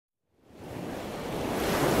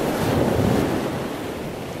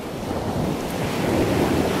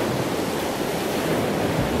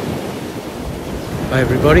Hi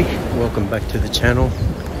everybody, welcome back to the channel,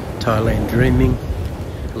 Thailand Dreaming,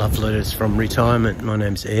 Love Letters from Retirement. My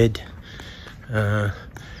name's Ed.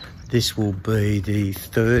 This will be the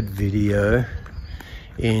third video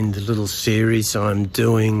in the little series I'm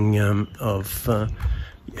doing of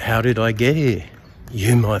how did I get here?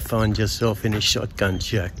 You might find yourself in a shotgun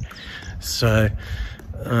shack. So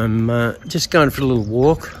I'm just going for a little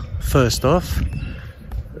walk first off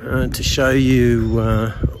to show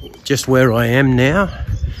you just where I am now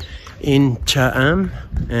in Cha'am,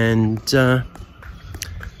 and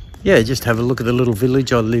yeah, just have a look at the little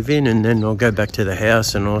village I live in, and then I'll go back to the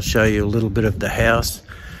house and I'll show you a little bit of the house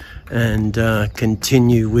and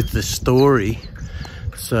continue with the story.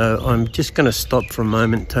 So I'm just going to stop for a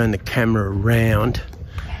moment, turn the camera around,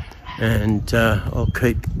 and I'll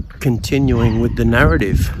keep continuing with the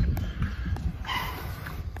narrative.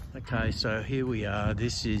 Okay, so here we are.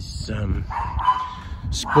 This is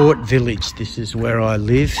Sport Village. This is where I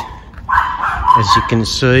live. As you can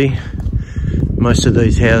see, most of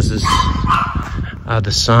these houses are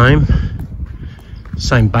the same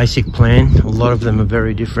basic plan. A lot of them are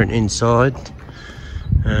very different inside.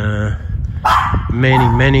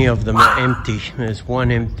 Many of them are empty. There's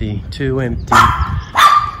one empty, two empty,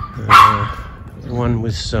 one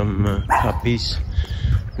with some puppies,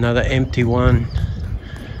 another empty one.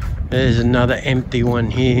 There's another empty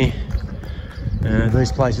one here.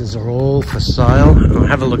 These places are all for sale. Oh,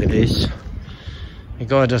 have a look at this. The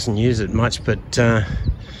guy doesn't use it much, but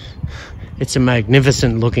it's a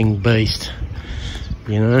magnificent looking beast.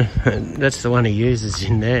 You know, that's the one he uses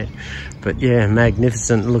in there. But yeah,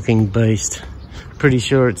 magnificent looking beast. Pretty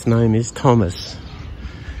sure its name is Thomas.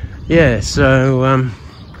 Yeah, so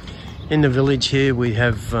in the village here we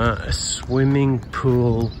have a swimming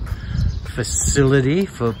pool facility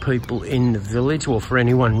for people in the village, or for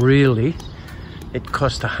anyone really. It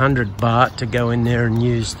cost 100 baht to go in there and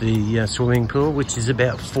use the swimming pool, which is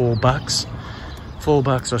about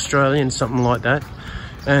 $4 Australian, something like that.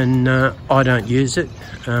 And I don't use it.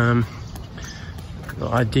 I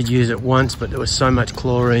did use it once, but there was so much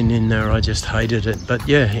chlorine in there, I just hated it. But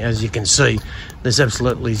yeah, as you can see, there's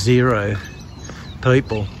absolutely zero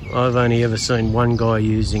people. I've only ever seen one guy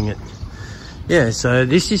using it. Yeah, so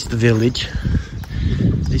this is the village.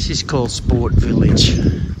 This is called Sport Village.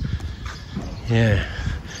 Yeah,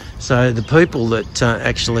 so the people that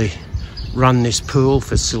actually run this pool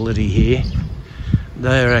facility here,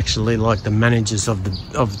 they are actually like the managers of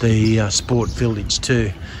the sport village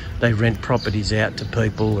too. They rent properties out to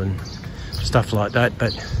people and stuff like that.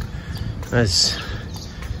 But as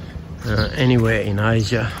anywhere in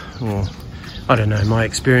Asia, or I don't know, my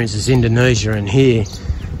experience is Indonesia and here,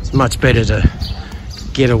 it's much better to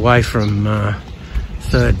get away from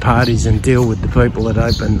third parties and deal with the people that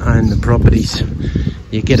own the properties.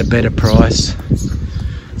 You get a better price.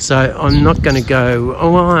 So I'm not going to go,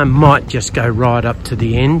 oh, I might just go right up to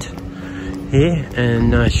the end here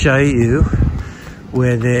and show you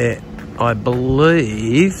where they're, I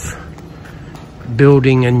believe,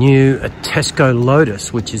 building a Tesco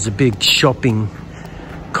Lotus, which is a big shopping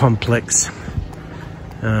complex.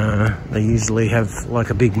 They usually have like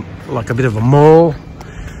a bit of a mall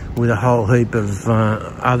with a whole heap of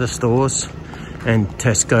other stores, and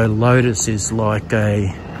Tesco Lotus is like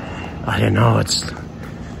a, I don't know, it's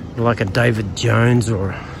like a David Jones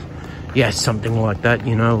or, yeah, something like that,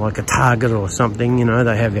 you know, like a Target or something. You know,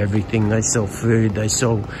 they have everything. They sell food, they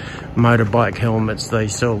sell motorbike helmets, they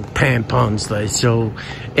sell tampons, they sell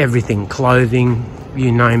everything, clothing,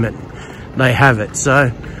 you name it, they have it.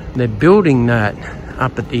 So they're building that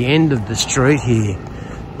up at the end of the street here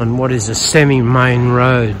on what is a semi-main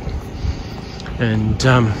road, and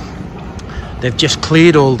they've just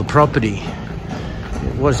cleared all the property.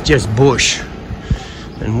 It was just bush,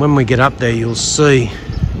 and when we get up there you'll see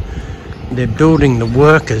they're building the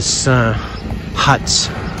workers' huts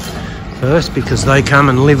first, because they come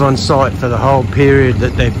and live on site for the whole period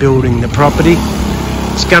that they're building the property.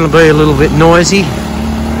 It's going to be a little bit noisy.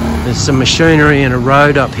 There's some machinery and a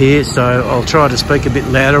road up here, so I'll try to speak a bit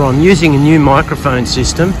louder. I'm using a new microphone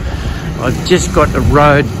system. I've just got the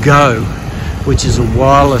Rode Go, which is a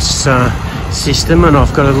wireless system, and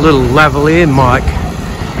I've got a little lavalier mic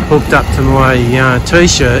hooked up to my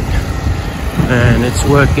t-shirt, and it's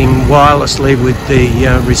working wirelessly with the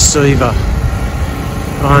receiver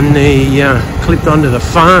on the clipped onto the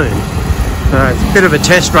phone. It's a bit of a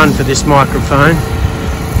test run for this microphone.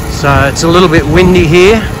 So it's a little bit windy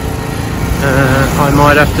here. I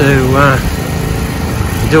might have to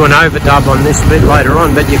do an overdub on this a bit later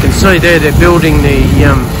on, but you can see there they're building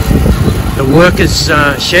the workers'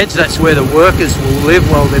 sheds. That's where the workers will live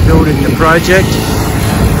while they're building the project.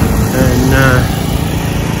 And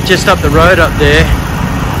just up the road up there,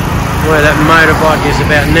 where that motorbike is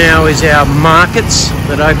about now, is our markets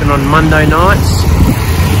that open on Monday nights.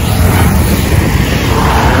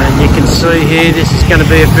 And you can see here, this is going to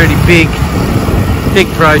be a pretty big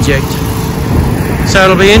project. So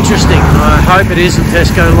it'll be interesting. I hope it isn't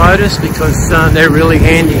Tesco Lotus, because they're really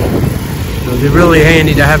handy. It'll be really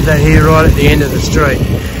handy to have that here right at the end of the street.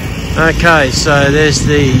 Okay, so there's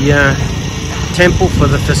the temple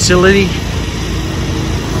for the facility.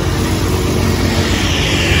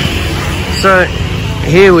 So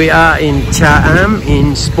here we are in Cha'am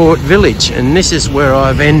in Sport Village, and this is where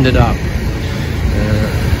I've ended up.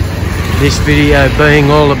 This video being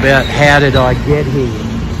all about how did I get here.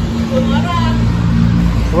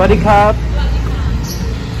 Swadee Krab.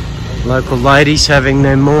 Local ladies having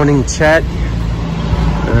their morning chat.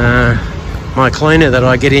 My cleaner that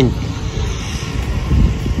I get in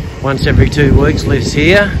once every 2 weeks lives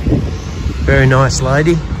here. Very nice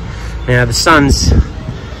lady. Now the sun's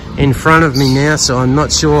in front of me now, so I'm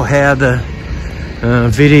not sure how the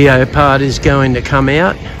video part is going to come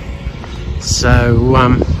out.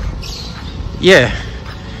 So yeah,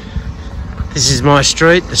 this is my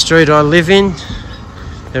street, the street I live in.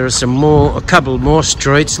 There are a couple more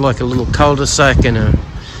streets, like a little cul-de-sac and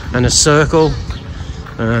a circle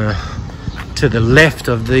to the left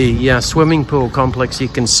of the swimming pool complex you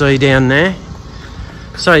can see down there.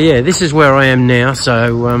 So yeah, this is where I am now.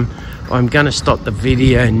 So I'm going to stop the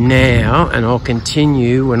video now, and I'll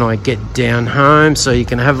continue when I get down home, so you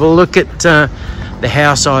can have a look at the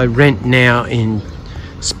house I rent now in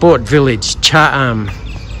Sport Village, Cha'am.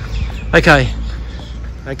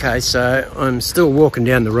 Okay, so I'm still walking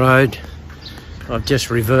down the road. I've just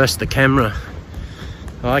reversed the camera.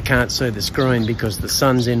 I can't see the screen because the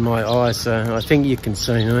sun's in my eyes, so I think you can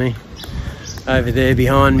see me. Over there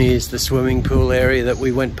behind me is the swimming pool area that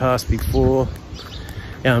we went past before.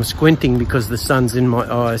 Yeah, I'm squinting because the sun's in my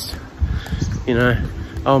eyes. You know,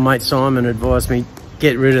 old mate Simon advised me,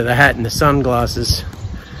 get rid of the hat and the sunglasses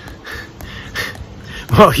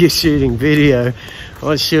while you're shooting video.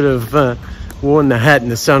 I should have worn the hat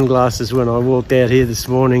and the sunglasses when I walked out here this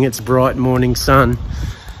morning. It's bright morning sun.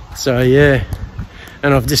 So yeah,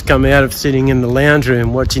 and I've just come out of sitting in the lounge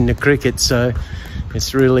room watching the cricket, so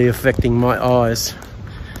it's really affecting my eyes.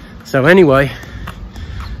 So anyway,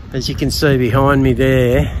 as you can see behind me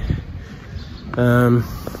there,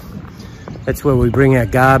 that's where we bring our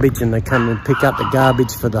garbage, and they come and pick up the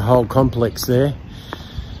garbage for the whole complex there.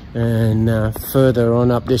 And further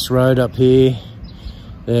on up this road up here,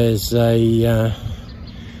 there's a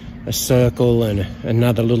circle and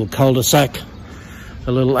another little cul-de-sac,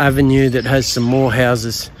 a little avenue that has some more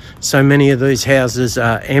houses. So many of these houses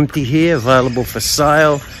are empty here, available for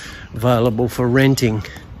sale, available for renting.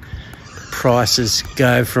 Prices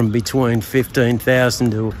go from between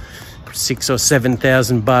 15,000 to 6,000 or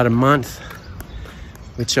 7,000 baht a month,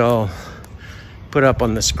 which I'll put up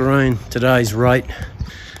on the screen, today's rate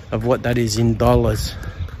of what that is in dollars.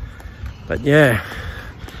 But yeah,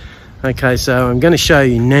 okay, so I'm going to show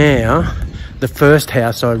you now the first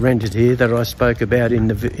house I rented here that I spoke about in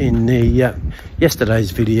the yesterday's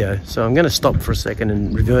video. So I'm going to stop for a second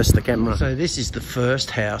and reverse the camera. So this is the first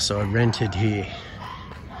house I rented here,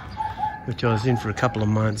 which I was in for a couple of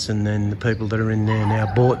months, and then the people that are in there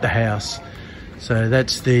now bought the house. So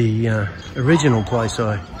that's the original place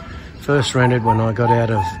I first rented when I got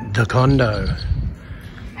out of the condo.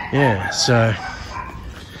 Yeah, so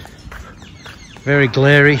very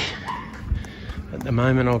glary at the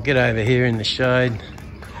moment. I'll get over here in the shade.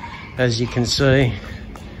 As you can see,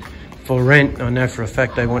 for rent, I know for a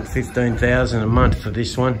fact they want 15,000 a month for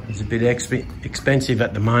this one. It's a bit expensive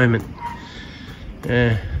at the moment.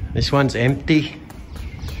 This one's empty.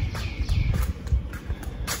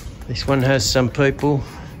 This one has some people,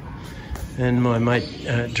 and my mate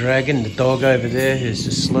Dragon, the dog over there, is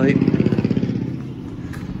asleep.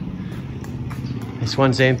 This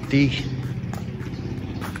one's empty.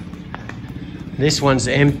 This one's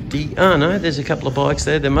empty. Oh no, there's a couple of bikes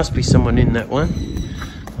there. There must be someone in that one.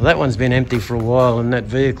 Well, that one's been empty for a while, and that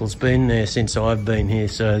vehicle's been there since I've been here.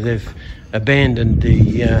 So they've abandoned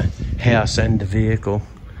the house and the vehicle.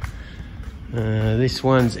 This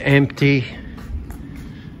one's empty.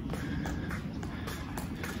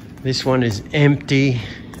 This one is empty.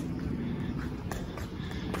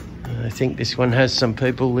 I think this one has some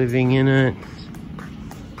people living in it.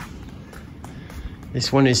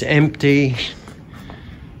 This one is empty.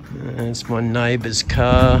 It's my neighbour's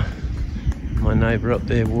car. My neighbour up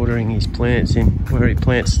there watering his plants in where he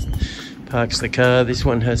parks the car. This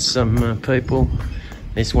one has some people.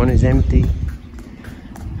 This one is empty.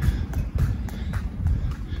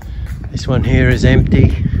 This one here is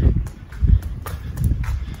empty.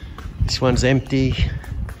 This one's empty.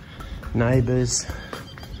 Neighbours,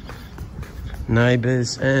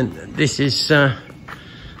 and this is the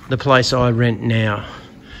place I rent now.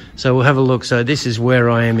 So we'll have a look. So this is where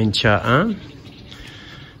I am in Hua Hin.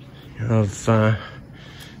 I've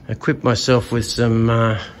equipped myself with some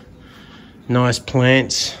nice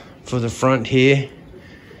plants for the front here.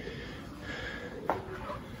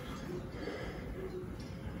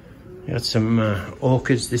 Got some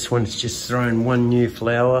orchids. This one's just thrown one new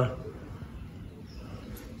flower.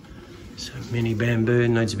 So mini bamboo,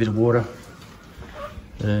 needs a bit of water.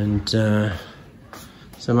 And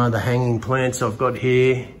some other hanging plants I've got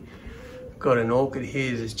here. Got an orchid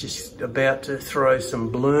here that's just about to throw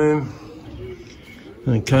some bloom.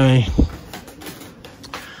 Okay.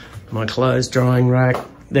 My clothes drying rack.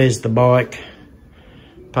 There's the bike.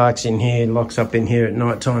 Parks in here, locks up in here at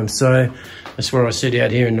night time. So that's where I sit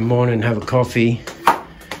out here in the morning and have a coffee.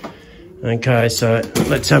 Okay, so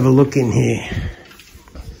let's have a look in here.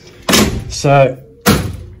 So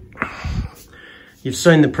you've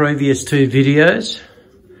seen the previous two videos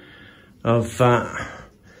of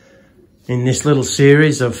in this little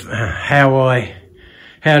series of how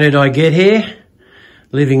did I get here,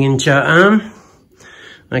 living in Hua Hin.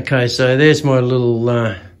 Okay, so there's my little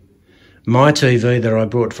my TV that I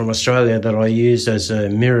brought from Australia that I use as a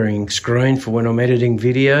mirroring screen for when I'm editing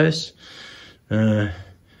videos.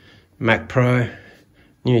 Mac Pro,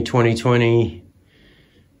 new 2020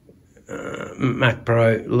 Mac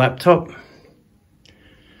Pro laptop.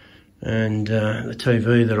 And the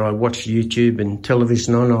TV that I watch YouTube and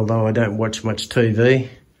television on, although I don't watch much TV.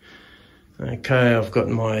 Okay, I've got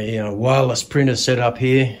my wireless printer set up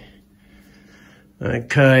here.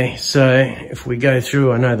 Okay, so if we go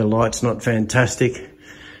through, I know the light's not fantastic.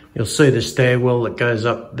 You'll see the stairwell that goes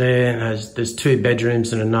up there. There's two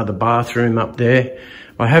bedrooms and another bathroom up there.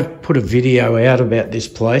 I have put a video out about this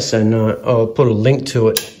place, and I'll put a link to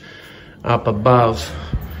it up above.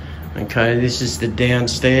 Okay, this is the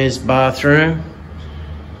downstairs bathroom.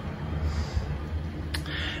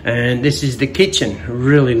 And this is the kitchen,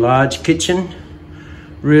 really large kitchen.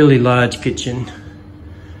 Really large kitchen.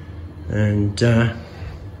 And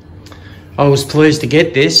I was pleased to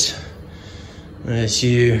get this, as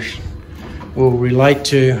you will relate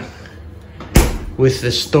to with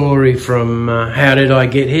the story from how did I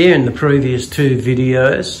get here in the previous two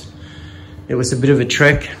videos. It was a bit of a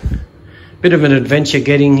trek, bit of an adventure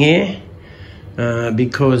getting here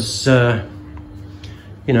because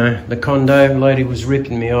you know, the condo lady was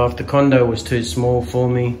ripping me off. The condo was too small for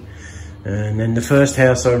me. And then the first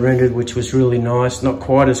house I rented, which was really nice, not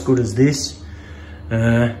quite as good as this.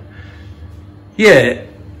 Yeah,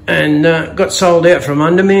 and got sold out from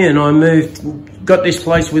under me, and I got this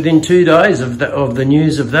place within 2 days of the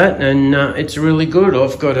news of that, and it's really good.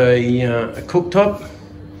 I've got a cooktop.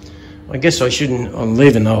 I guess I shouldn't,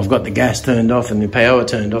 even though I've got the gas turned off and the power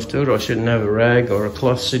turned off to it, I shouldn't have a rag or a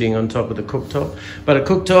cloth sitting on top of the cooktop. But a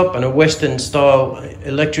cooktop and a Western style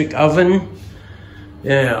electric oven.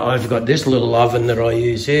 Yeah, I've got this little oven that I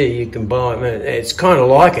use here. You can buy it. It's kind of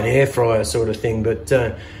like an air fryer sort of thing, but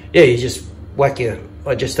yeah, you just whack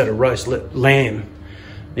I just had a roast lamb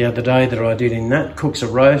the other day that I did in that. Cooks a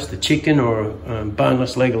roast, a chicken or a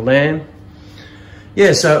boneless leg of lamb.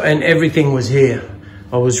 Yeah, so, and everything was here.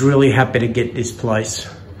 I was really happy to get this place.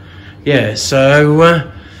 Yeah,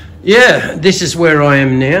 so, yeah, this is where I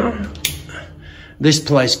am now. This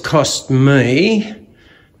place cost me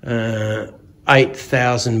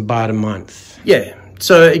 8,000 baht a month. Yeah,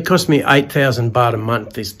 so it cost me 8,000 baht a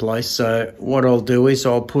month, this place. So what I'll do is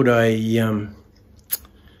I'll put a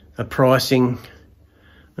pricing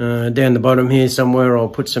down the bottom here somewhere. I'll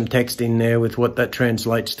put some text in there with what that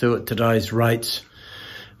translates to at today's rates.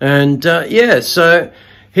 And yeah, so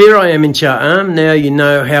here I am in Hua Hin. Now you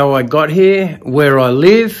know how I got here, where I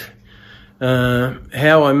live,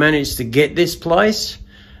 how I managed to get this place.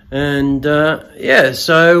 And yeah,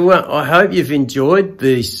 so I hope you've enjoyed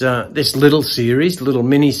this little series, little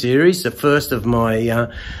mini series, the first of my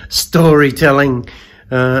storytelling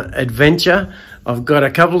adventure. I've got a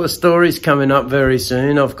couple of stories coming up very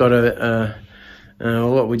soon. I've got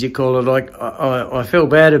what would you call it? Like I feel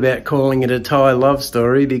bad about calling it a Thai love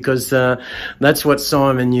story because that's what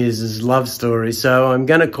Simon uses, love story. So I'm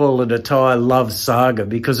going to call it a Thai love saga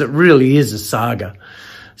because it really is a saga.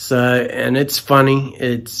 So, and it's funny.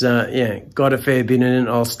 It's, yeah, got a fair bit in it.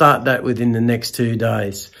 I'll start that within the next 2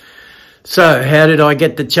 days. So, how did I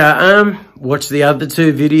get to Hua Hin? Watch the other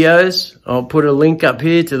 2 videos. I'll put a link up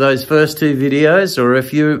here to those first 2 videos, or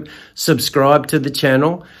if you subscribe to the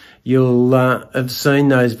channel, you'll have seen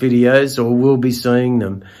those videos or will be seeing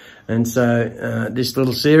them. And so, this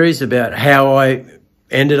little series about how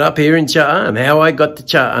ended up here in Cha-am, how I got to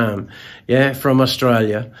Cha-am, yeah, from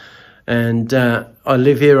Australia. And I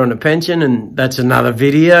live here on a pension, and that's another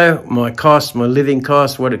video. My cost, my living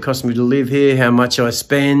cost, what it costs me to live here, how much I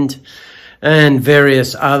spend, and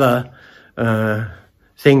various other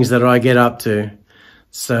things that I get up to.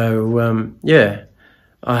 So, yeah,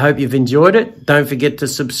 I hope you've enjoyed it. Don't forget to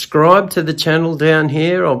subscribe to the channel down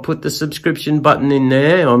here. I'll put the subscription button in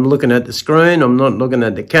there. I'm looking at the screen. I'm not looking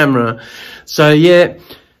at the camera. So, yeah.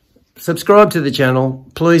 Subscribe to the channel.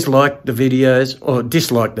 Please like the videos, or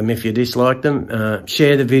dislike them if you dislike them.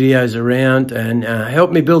 Share the videos around and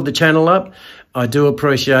help me build the channel up. I do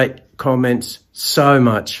appreciate comments so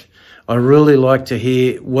much. I really like to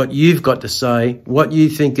hear what you've got to say, what you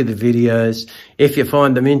think of the videos. If you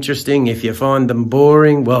find them interesting, if you find them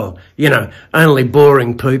boring, well, you know, only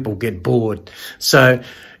boring people get bored. So,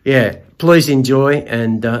 yeah, please enjoy,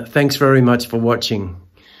 and thanks very much for watching.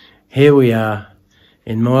 Here we are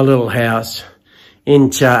in my little house in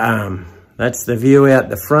Cha-am. That's the view out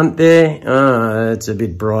the front there. Oh, it's a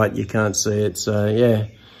bit bright, you can't see it. So, yeah.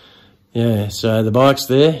 Yeah, so the bike's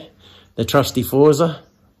there, the trusty Forza.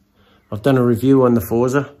 I've done a review on the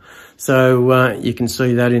Forza. So, you can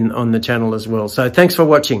see that on the channel as well. So, thanks for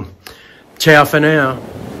watching. Ciao for now.